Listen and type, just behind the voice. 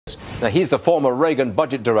Now, he's the former Reagan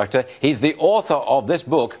budget director. He's the author of this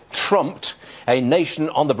book, Trumped, A Nation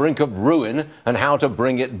on the Brink of Ruin and How to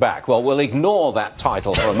Bring It Back. Well, we'll ignore that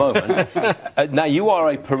title for a moment. Now, you are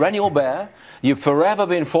a perennial bear. You've forever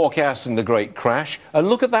been forecasting the great crash. And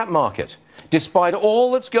look at that market. Despite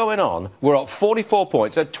all that's going on, we're up 44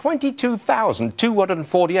 points at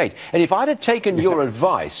 22,248. And if I'd have taken your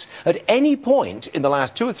advice at any point in the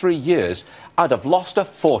last 2 or 3 years, I'd have lost a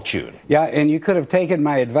fortune. Yeah, and you could have taken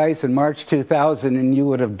my advice in March 2000 and you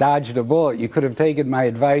would have dodged a bullet. You could have taken my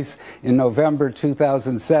advice in November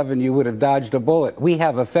 2007, you would have dodged a bullet. We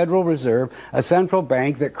have a Federal Reserve, a central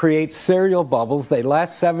bank that creates serial bubbles. They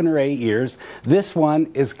last 7 or 8 years. This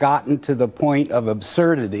one has gotten to the point of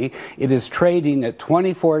absurdity. It is trading at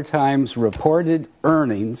 24 times reported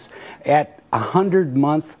earnings at a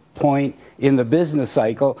 100-month point in the business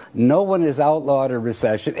cycle. No one has outlawed a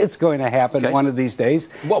recession. It's going to happen one of these days,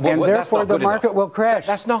 and therefore the market will crash.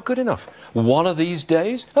 That's not good enough. One of these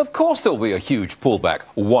days? Of course there'll be a huge pullback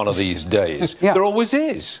one of these days. Yeah. There always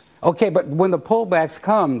is. Okay, but when the pullbacks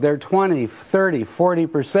come, they're 20, 30,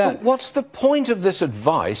 40%. But what's the point of this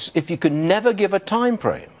advice if you can never give a time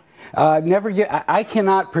frame? I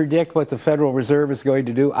cannot predict what the Federal Reserve is going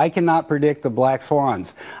to do. I cannot predict the black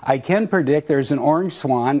swans. I can predict there's an orange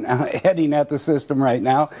swan heading at the system right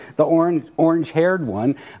now, the orange-haired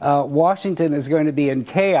one. Washington is going to be in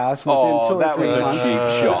chaos within 2 or 3 months. That was a cheap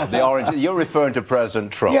shot. The orange. You're referring to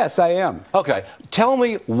President Trump. Yes, I am. Okay. Tell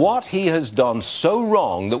me what he has done so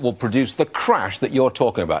wrong that will produce the crash that you're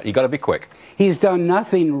talking about. You've got to be quick. He's done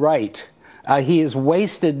nothing right. He has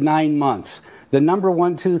wasted 9 months. The number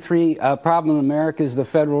 1, 2, 3 problem in America is the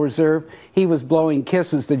Federal Reserve. He was blowing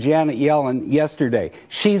kisses to Janet Yellen yesterday.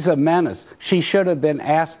 She's a menace. She should have been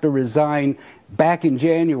asked to resign back in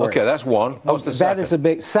January. Okay, that's one. What's the second? That is a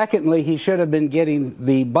big... Secondly, he should have been getting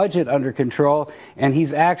the budget under control, and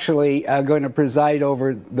he's actually going to preside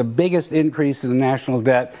over the biggest increase in the national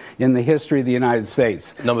debt in the history of the United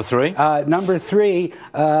States. Number 3? Number 3,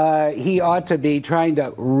 he ought to be trying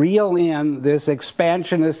to reel in this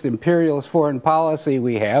expansionist, imperialist foreign policy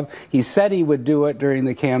we have. He said he would do it during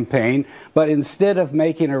the campaign, but instead of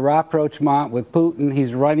making a rapprochement with Putin,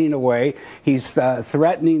 he's running away. He's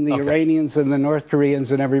threatening the Iranians and the North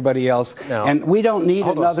Koreans and everybody else. Now, and we don't need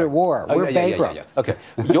another war. We're bankrupt. Okay.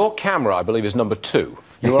 Your camera, I believe, is number 2.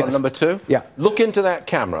 You're on number 2? Yeah. Look into that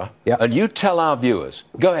camera and you tell our viewers,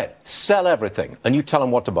 go ahead, sell everything, and you tell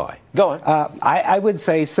them what to buy. Go on. I would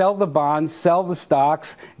say sell the bonds, sell the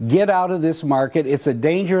stocks, get out of this market. It's a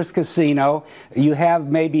dangerous casino. You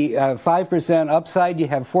have maybe 5% upside, you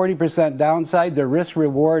have 40% downside. The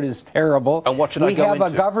risk-reward is terrible. And what should I go into? We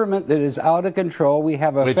have a government that is out of control. We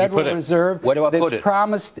have a Federal Reserve that's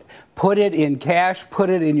promised, put it in cash,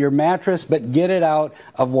 put it in your mattress, but get it out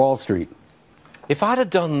of Wall Street. If I'd have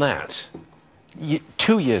done that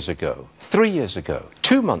 2 years ago, 3 years ago,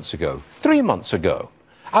 2 months ago, 3 months ago,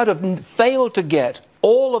 I'd have failed to get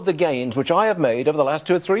all of the gains which I have made over the last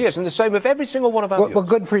 2 or 3 years, and the same with every single one of our viewers. Well,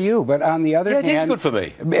 good for you, but on the other hand... it is good for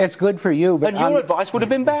me. It's good for you, but... And your advice would have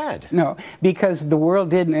been bad. No, because the world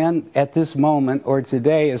didn't end at this moment or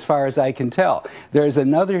today, as far as I can tell. There's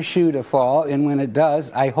another shoe to fall, and when it does,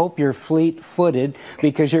 I hope you're fleet-footed,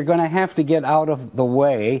 because you're going to have to get out of the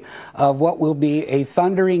way of what will be a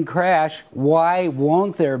thundering crash. Why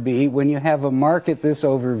won't there be when you have a market this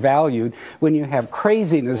overvalued, when you have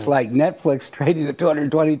craziness like Netflix trading at 220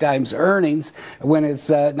 times earnings when it's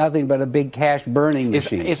nothing but a big cash burning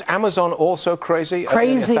machine. Is Amazon also crazy?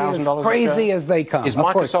 Crazy as they come. Is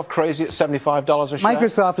Microsoft crazy at $75 a share?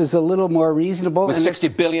 Microsoft is a little more reasonable. With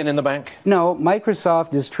 $60 billion in the bank? No,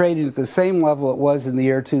 Microsoft is trading at the same level it was in the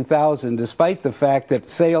year 2000, despite the fact that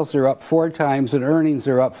sales are up 4 times and earnings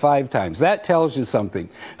are up 5 times. That tells you something.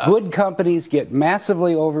 Good companies get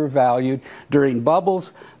massively overvalued during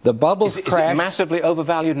bubbles. The bubbles crash. Is it massively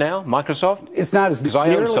overvalued now, Microsoft? It's not as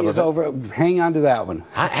nearly as over. Hang on to that one.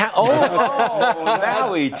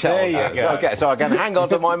 Now he tells us. Okay, so I can hang on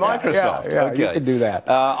to my Microsoft. Yeah, okay. You can do that.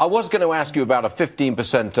 I was going to ask you about a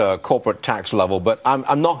 15% corporate tax level, but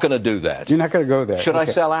I'm not going to do that. You're not going to go there. Should I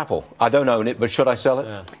sell Apple? I don't own it, but should I sell it?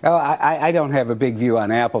 Yeah. Oh, I don't have a big view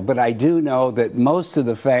on Apple, but I do know that most of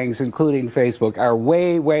the FANGs, including Facebook, are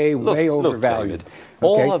way overvalued. Look, David,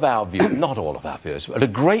 all of our viewers, not all of our viewers, but a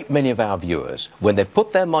great many of our viewers, when they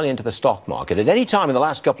put their money into the stock market at any time in the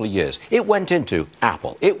last couple of years, it went into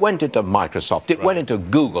Apple, it went into Microsoft, it went into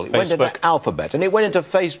Google, it went into Alphabet, and it went into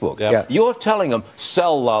Facebook. Yeah. You're telling them,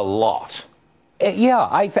 sell a lot. Yeah,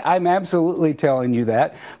 I'm absolutely telling you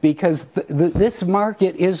that because this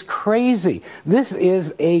market is crazy. This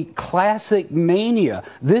is a classic mania.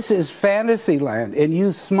 This is fantasy land. And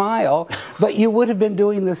you smile, but you would have been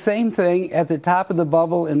doing the same thing at the top of the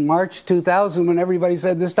bubble in March 2000 when everybody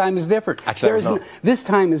said this time is different. Actually, this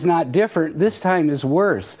time is not different. This time is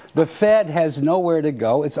worse. The Fed has nowhere to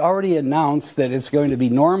go. It's already announced that it's going to be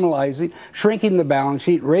normalizing, shrinking the balance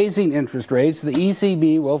sheet, raising interest rates. The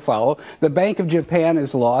ECB will follow. The Bank of Japan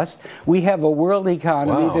is lost. We have a world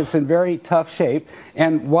economy that's in very tough shape.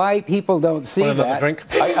 And why people don't see that...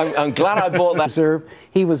 I'm glad I bought that.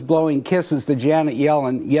 He was blowing kisses to Janet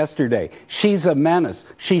Yellen yesterday. She's a menace.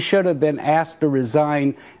 She should have been asked to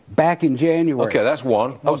resign back in January. Okay, that's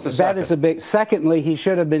one. What's the second? That is a big... Secondly, he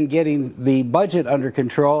should have been getting the budget under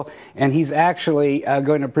control, and he's actually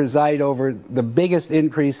going to preside over the biggest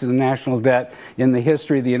increase in the national debt in the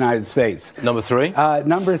history of the United States. Number three?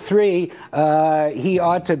 Number three, he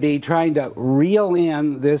ought to be trying to reel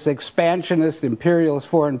in this expansionist, imperialist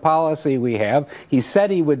foreign policy we have. He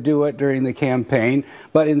said he would do it during the campaign,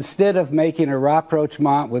 but instead of making a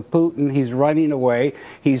rapprochement with Putin, he's running away.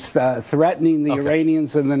 He's threatening the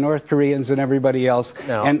Iranians and the North Koreans and everybody else.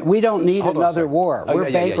 Now, and we don't need another war.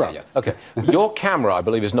 We're bankrupt. Okay. Your camera, I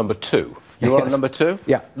believe, is number 2. You're on number 2?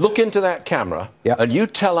 Yeah. Look into that camera and you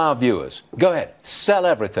tell our viewers, go ahead, sell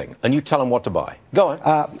everything, and you tell them what to buy. Go on.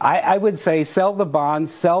 I would say sell the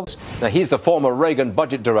bonds, sell... Now, he's the former Reagan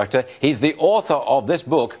budget director. He's the author of this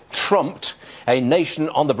book, Trumped, A Nation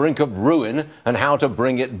on the Brink of Ruin and How to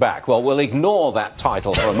Bring It Back. Well, we'll ignore that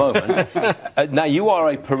title for a moment. Now, you are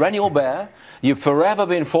a perennial bear. You've forever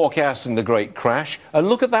been forecasting the great crash. And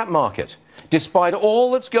look at that market. Despite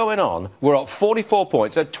all that's going on, we're up 44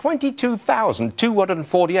 points at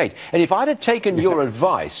 22,248. And if I'd have taken your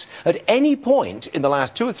advice at any point in the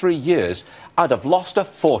last 2 or 3 years, I'd have lost a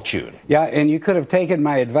fortune. Yeah, and you could have taken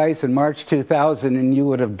my advice in March 2000 and you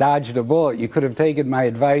would have dodged a bullet. You could have taken my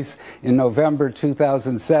advice in November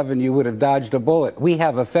 2007, you would have dodged a bullet. We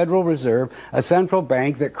have a Federal Reserve, a central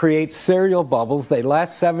bank that creates serial bubbles. They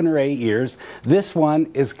last 7 or 8 years. This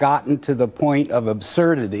one has gotten to the point of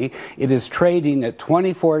absurdity. It is trading at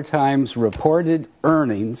 24 times reported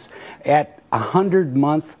earnings at a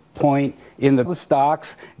 100-month point in the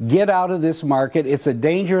stocks. Get out of this market. It's a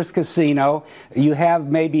dangerous casino. You have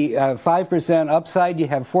maybe 5% upside. You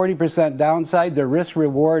have 40% downside. The risk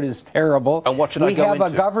reward is terrible. And what should I go into? We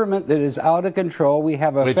have a government that is out of control. We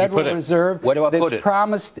have a Federal Reserve that's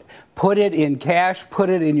promised, put it in cash, put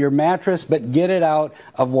it in your mattress, but get it out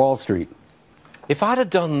of Wall Street. If I'd have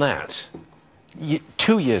done that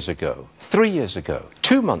 2 years ago, 3 years ago,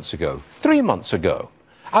 2 months ago, 3 months ago,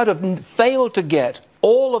 I'd have failed to get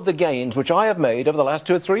all of the gains which I have made over the last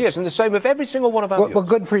 2 or 3 years, and the same with every single one of our viewers. Well,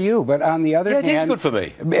 good for you, but on the other hand... Yeah, it is good for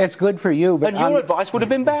me. It's good for you, but... And your advice would have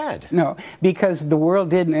been bad. No, because the world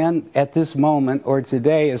didn't end at this moment or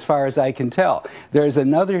today, as far as I can tell. There's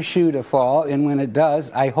another shoe to fall, and when it does,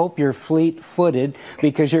 I hope you're fleet-footed,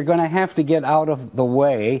 because you're going to have to get out of the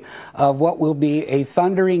way of what will be a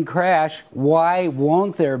thundering crash. Why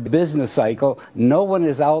won't there be a business cycle? No one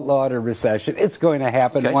has outlawed a recession. It's going to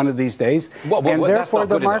happen one of these days. And therefore,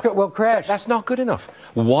 the market will crash. That's not good enough.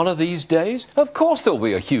 One of these days? Of course there'll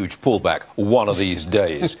be a huge pullback one of these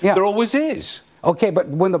days. There always is. Okay, but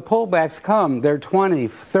when the pullbacks come, they're 20,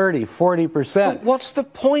 30, 40%. But what's the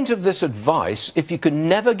point of this advice if you can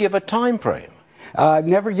never give a time frame?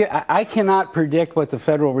 I cannot predict what the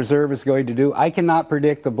Federal Reserve is going to do. I cannot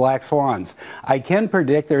predict the black swans. I can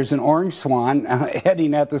predict there's an orange swan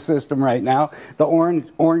heading at the system right now, the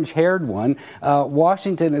orange-haired one.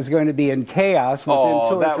 Washington is going to be in chaos within 2 or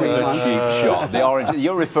 3 months. That was a cheap shot. The orange.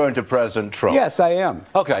 You're referring to President Trump. Yes, I am.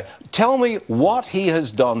 Okay. Tell me what he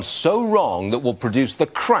has done so wrong that will produce the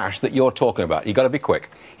crash that you're talking about. You've got to be quick.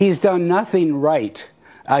 He's done nothing right.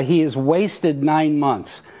 He has wasted 9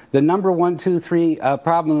 months. The number 1, 2, 3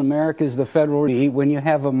 problem in America is the Federal Reserve. When you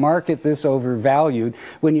have a market this overvalued,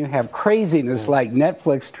 when you have craziness like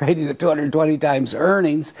Netflix trading at 220 times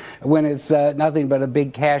earnings, when it's nothing but a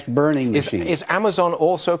big cash burning machine. Is Amazon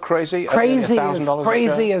also crazy? Crazy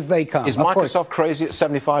as they come. Is Microsoft crazy at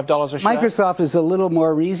 $75 a share? Microsoft is a little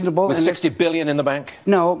more reasonable. With $60 billion in the bank?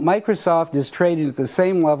 No, Microsoft is trading at the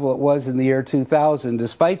same level it was in the year 2000,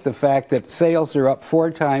 despite the fact that sales are up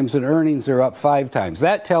 4 times and earnings are up 5 times.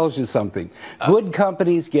 That tells tells you something. Good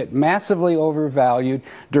companies get massively overvalued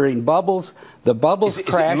during bubbles. The bubbles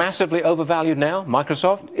crash. Is it massively overvalued now,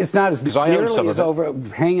 Microsoft? It's not as nearly as over.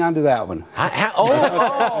 Hang on to that one.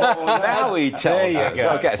 Now he tells us.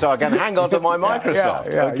 Okay, so I can hang on to my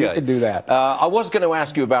Microsoft. Yeah, okay. you can do that. I was going to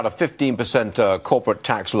ask you about a 15% corporate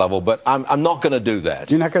tax level, but I'm not going to do that.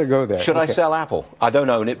 You're not going to go there. Should I sell Apple? I don't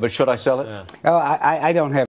own it, but should I sell it? Oh, I don't have